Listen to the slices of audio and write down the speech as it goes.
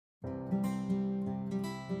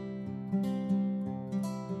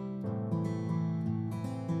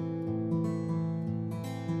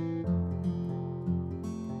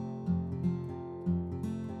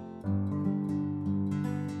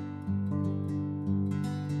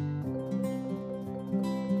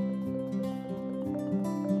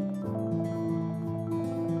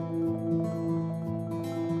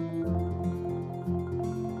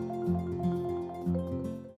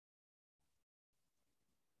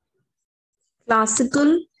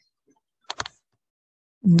Classical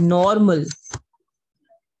normal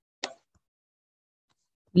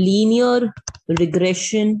linear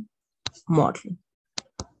regression model.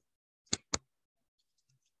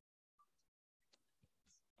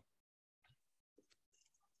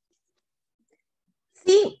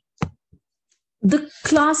 See, the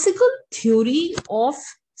classical theory of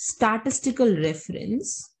statistical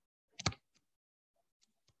reference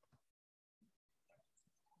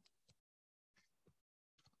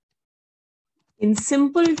in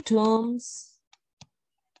simple terms,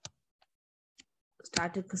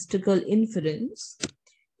 statistical inference,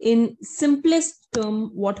 in simplest term,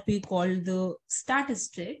 what we call the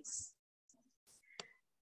statistics,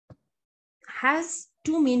 has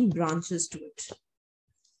two main branches to it.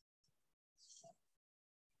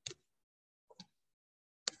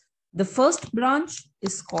 The first branch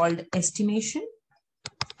is called estimation,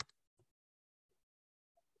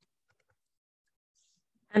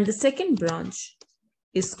 and the second branch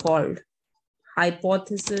is called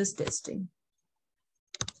hypothesis testing.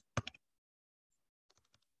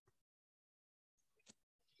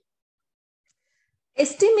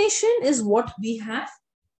 Estimation is what we have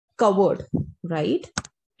covered, right?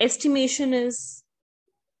 Estimation is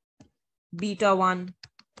beta 1,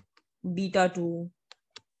 beta 2,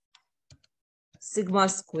 sigma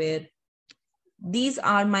square. These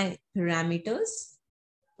are my parameters.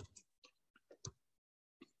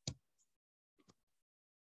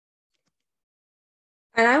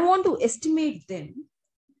 And I want to estimate them,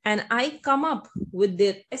 and I come up with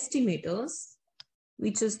their estimators,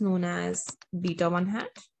 which is known as beta 1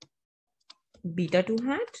 hat, beta 2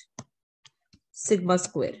 hat, sigma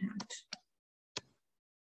square hat.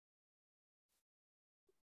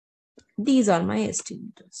 These are my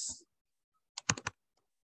estimators.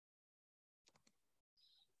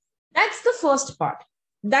 That's the first part.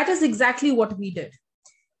 That is exactly what we did.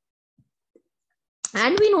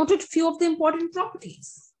 And we noted few of the important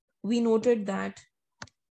properties. We noted that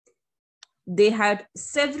they had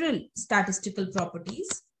several statistical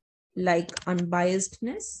properties like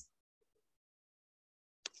unbiasedness,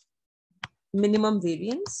 minimum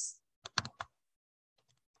variance,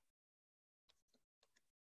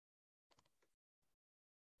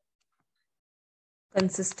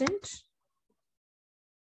 consistent,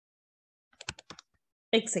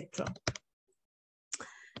 etc.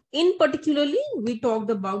 In particularly, we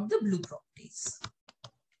talked about the blue properties.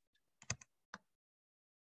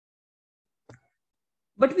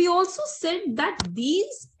 But we also said that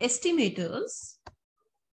these estimators,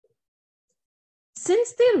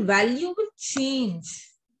 since their value will change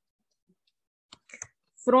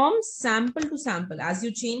from sample to sample, as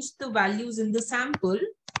you change the values in the sample,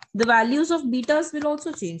 the values of betas will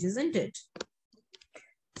also change, isn't it?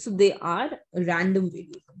 So they are random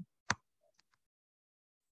variable.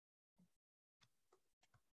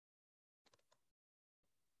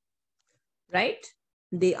 Right?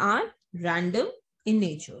 They are random in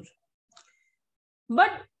nature.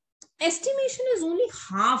 But estimation is only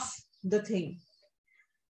half the thing.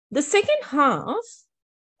 The second half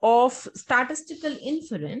of statistical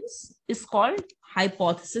inference is called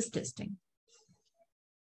hypothesis testing.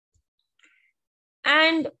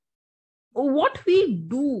 And what we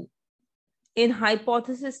do in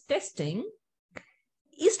hypothesis testing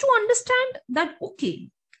is to understand that,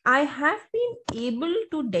 okay, I have been able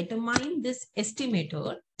to determine this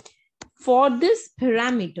estimator for this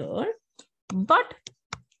parameter, but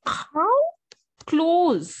how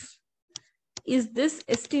close is this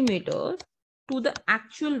estimator to the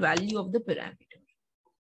actual value of the parameter?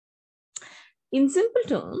 In simple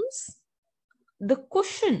terms, the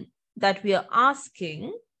question that we are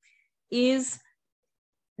asking is,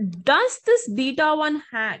 does this beta 1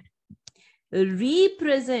 hat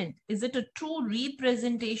represent, is it a true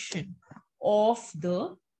representation of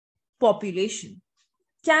the population?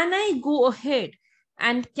 Can I go ahead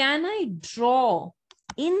and can I draw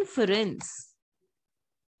inference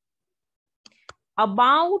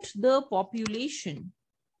about the population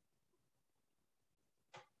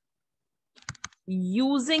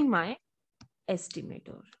using my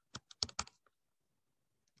estimator?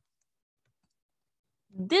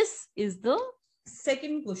 This is the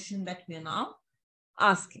second question that we are now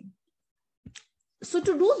asking. So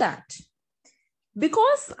to do that,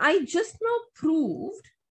 because I just now proved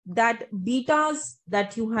that betas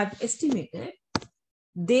that you have estimated,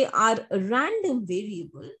 they are a random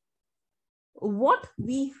variable, what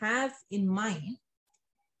we have in mind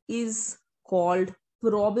is called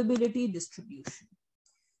probability distribution.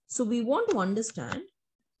 So we want to understand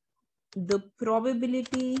the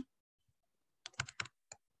probability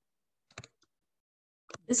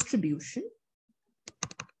distribution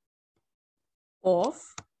of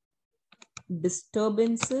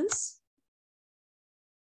disturbances,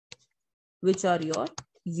 which are your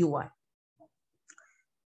UI.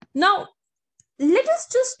 Now, let us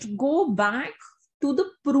just go back to the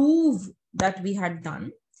proof that we had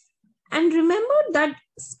done. And remember that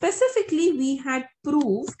specifically we had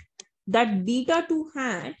proved that beta 2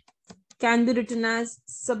 hat can be written as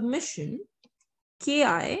summation ki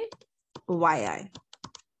yi,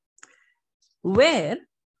 where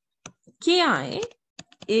ki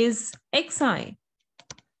is xi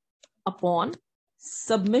upon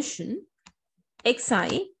summation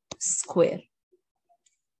xi square.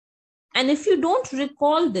 And if you don't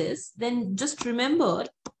recall this, then just remember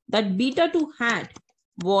that beta 2 hat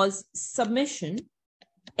was summation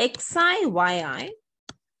xi yi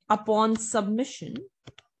upon summation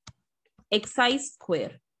xi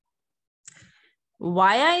square.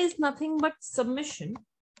 Yi is nothing but summation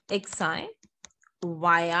xi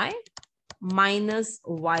yi minus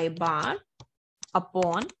y bar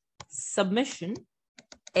upon summation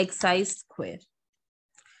xi square.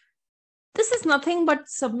 This is nothing but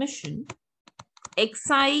summation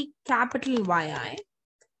xi capital Yi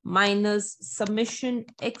minus summation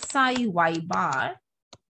xi y bar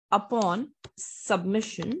upon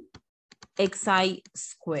summation xi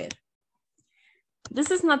square. This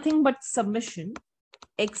is nothing but summation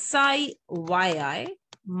xi yi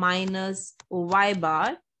minus y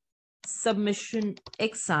bar summation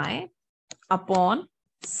xi upon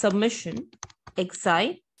summation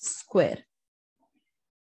xi square.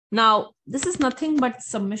 Now, this is nothing but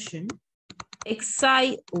summation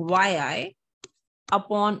xi yi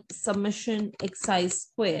upon summation xi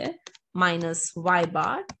square minus y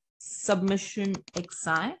bar summation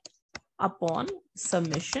xi upon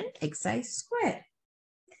summation xi square.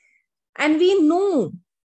 And we know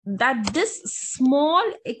that this small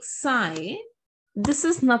xi, this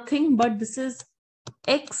is nothing but this is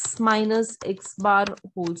x minus x bar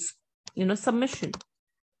whole, summation,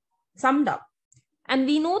 summed up. And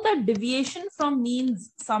we know that deviation from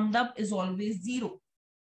means summed up is always 0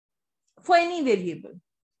 for any variable.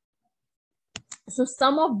 So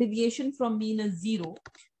sum of deviation from mean is 0.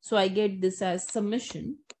 So I get this as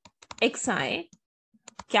summation xi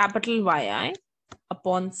capital Yi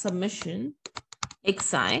upon summation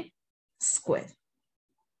xi square.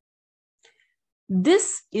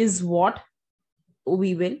 This is what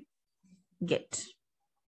we will get,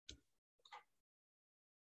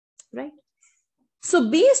 right? So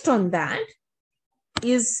based on that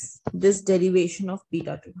is this derivation of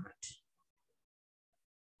beta 2 hat.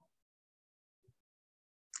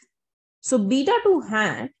 So beta 2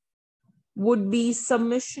 hat would be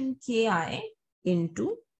summation ki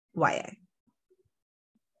into yi.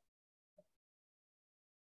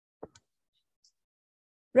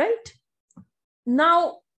 Right?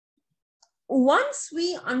 Now, once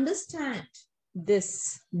we understand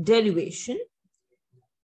this derivation,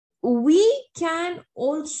 we can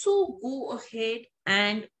also go ahead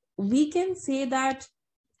and we can say that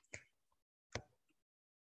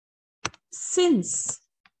since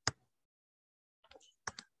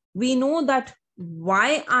we know that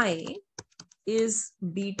yi is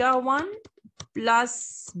beta 1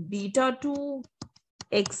 plus beta 2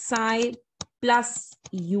 xi plus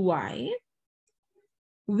ui,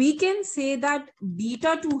 we can say that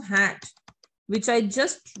beta 2 hat, which I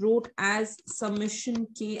just wrote as summation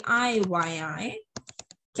ki yi,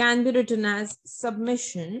 can be written as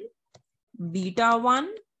summation beta 1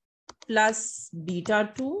 plus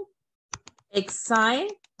beta 2 xi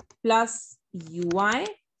plus ui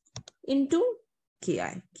into ki.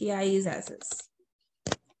 Ki is as is.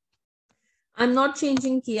 I'm not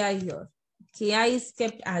changing ki here. Ki is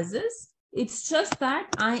kept as is. It's just that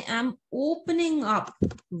I am opening up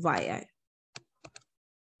yi.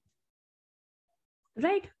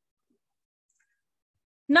 Right?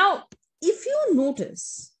 Now, if you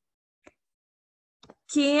notice,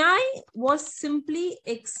 ki was simply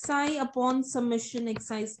xi upon summation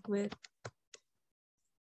xi square.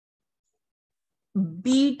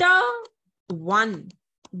 Beta 1,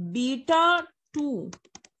 beta 2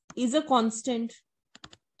 is a constant.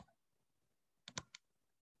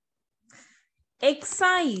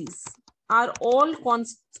 Xi's are all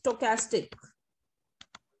stochastic.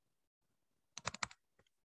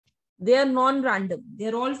 They are non-random. They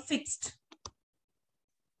are all fixed.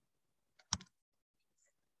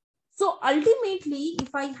 So ultimately,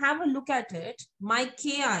 if I have a look at it, my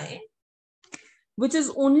Ki, which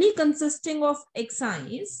is only consisting of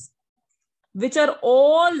Xi's, which are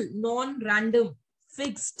all non-random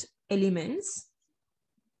fixed elements.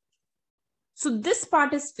 So this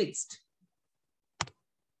part is fixed.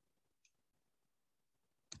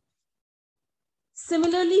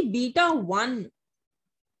 Similarly, beta 1,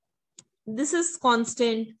 this is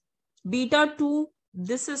constant. Beta 2,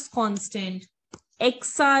 this is constant.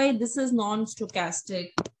 Xi, this is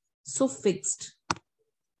non-stochastic. So fixed.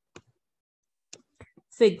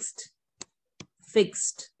 Fixed.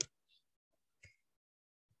 Fixed.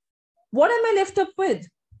 What am I left up with?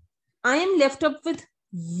 I am left up with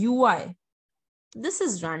Ui. This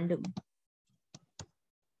is random.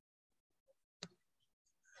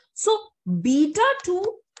 So beta 2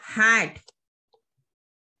 hat.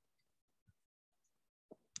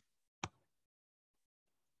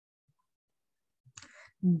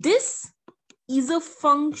 This is a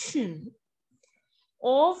function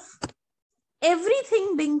of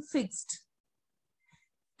everything being fixed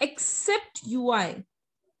except Ui,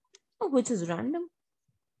 which is random.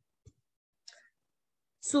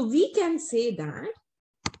 So we can say that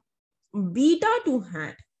beta 2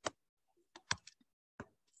 hat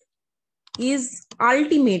is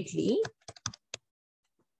ultimately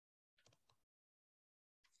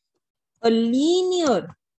a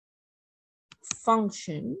linear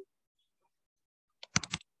function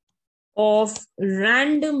of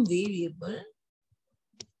random variable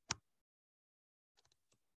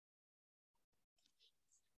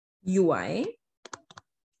Ui,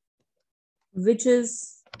 which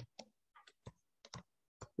is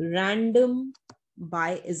random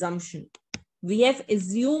by assumption. We have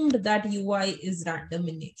assumed that Ui is random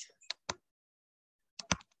in nature.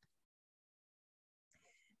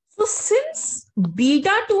 So since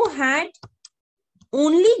beta 2 hat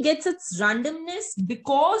only gets its randomness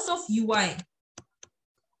because of Ui,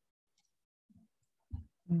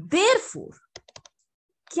 therefore,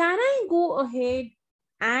 can I go ahead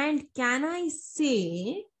and can I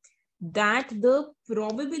say that the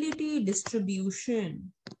probability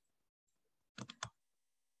distribution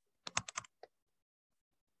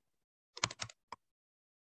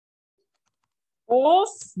of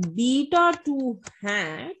beta 2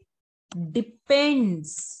 hat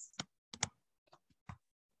depends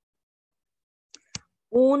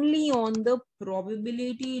only on the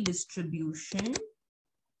probability distribution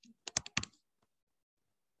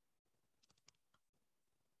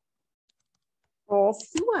of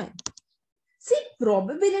Ui. See,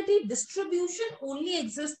 probability distribution only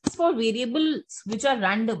exists for variables which are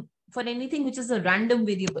random. For anything which is a random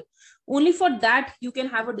variable, only for that you can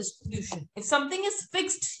have a distribution. If something is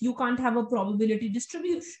fixed, you can't have a probability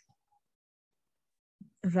distribution,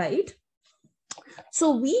 right?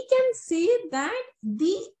 So we can say that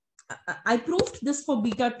I proved this for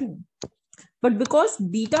beta 2, but because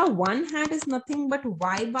beta 1 hat is nothing but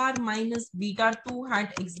y bar minus beta 2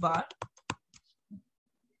 hat x bar,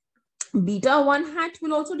 beta 1 hat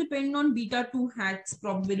will also depend on beta 2 hat's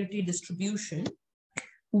probability distribution,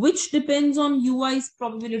 which depends on Ui's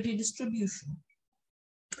probability distribution.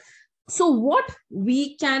 So what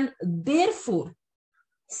we can therefore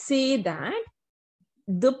say that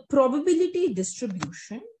the probability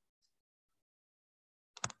distribution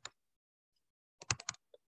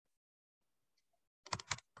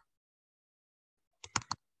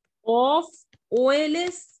of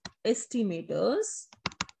OLS estimators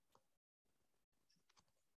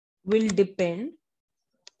will depend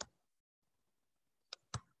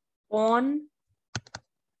on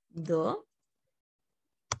the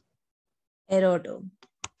error term.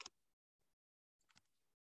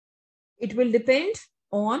 It will depend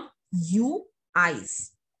on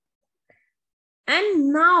UIs.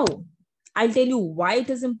 And now I'll tell you why it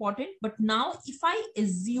is important. But now if I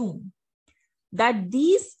assume that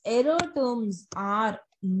these error terms are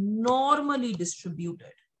normally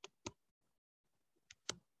distributed,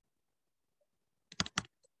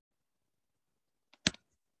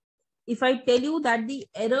 if I tell you that the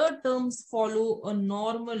error terms follow a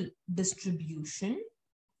normal distribution,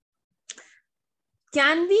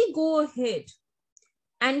 can we go ahead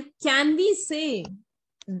and can we say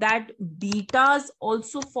that betas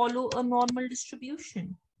also follow a normal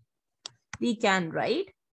distribution? We can, right?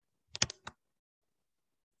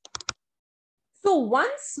 So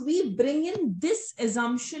once we bring in this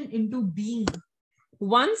assumption into being,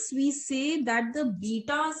 once we say that the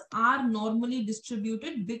betas are normally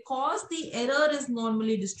distributed because the error is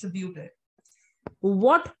normally distributed,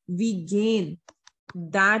 what we gain,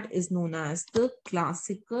 that is known as the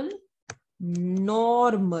classical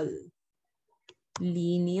normal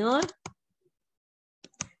linear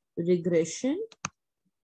regression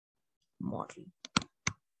model.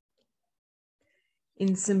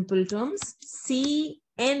 In simple terms,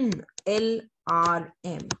 CNLRM.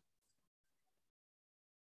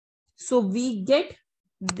 So we get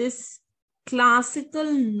this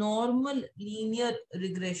classical normal linear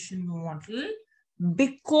regression model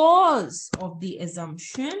because of the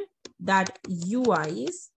assumption that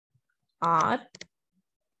UIs are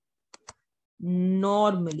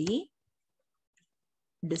normally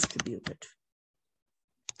distributed,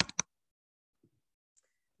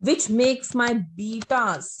 which makes my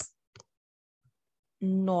betas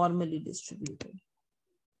normally distributed.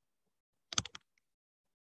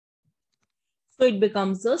 So it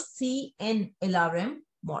becomes a CNLRM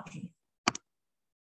model.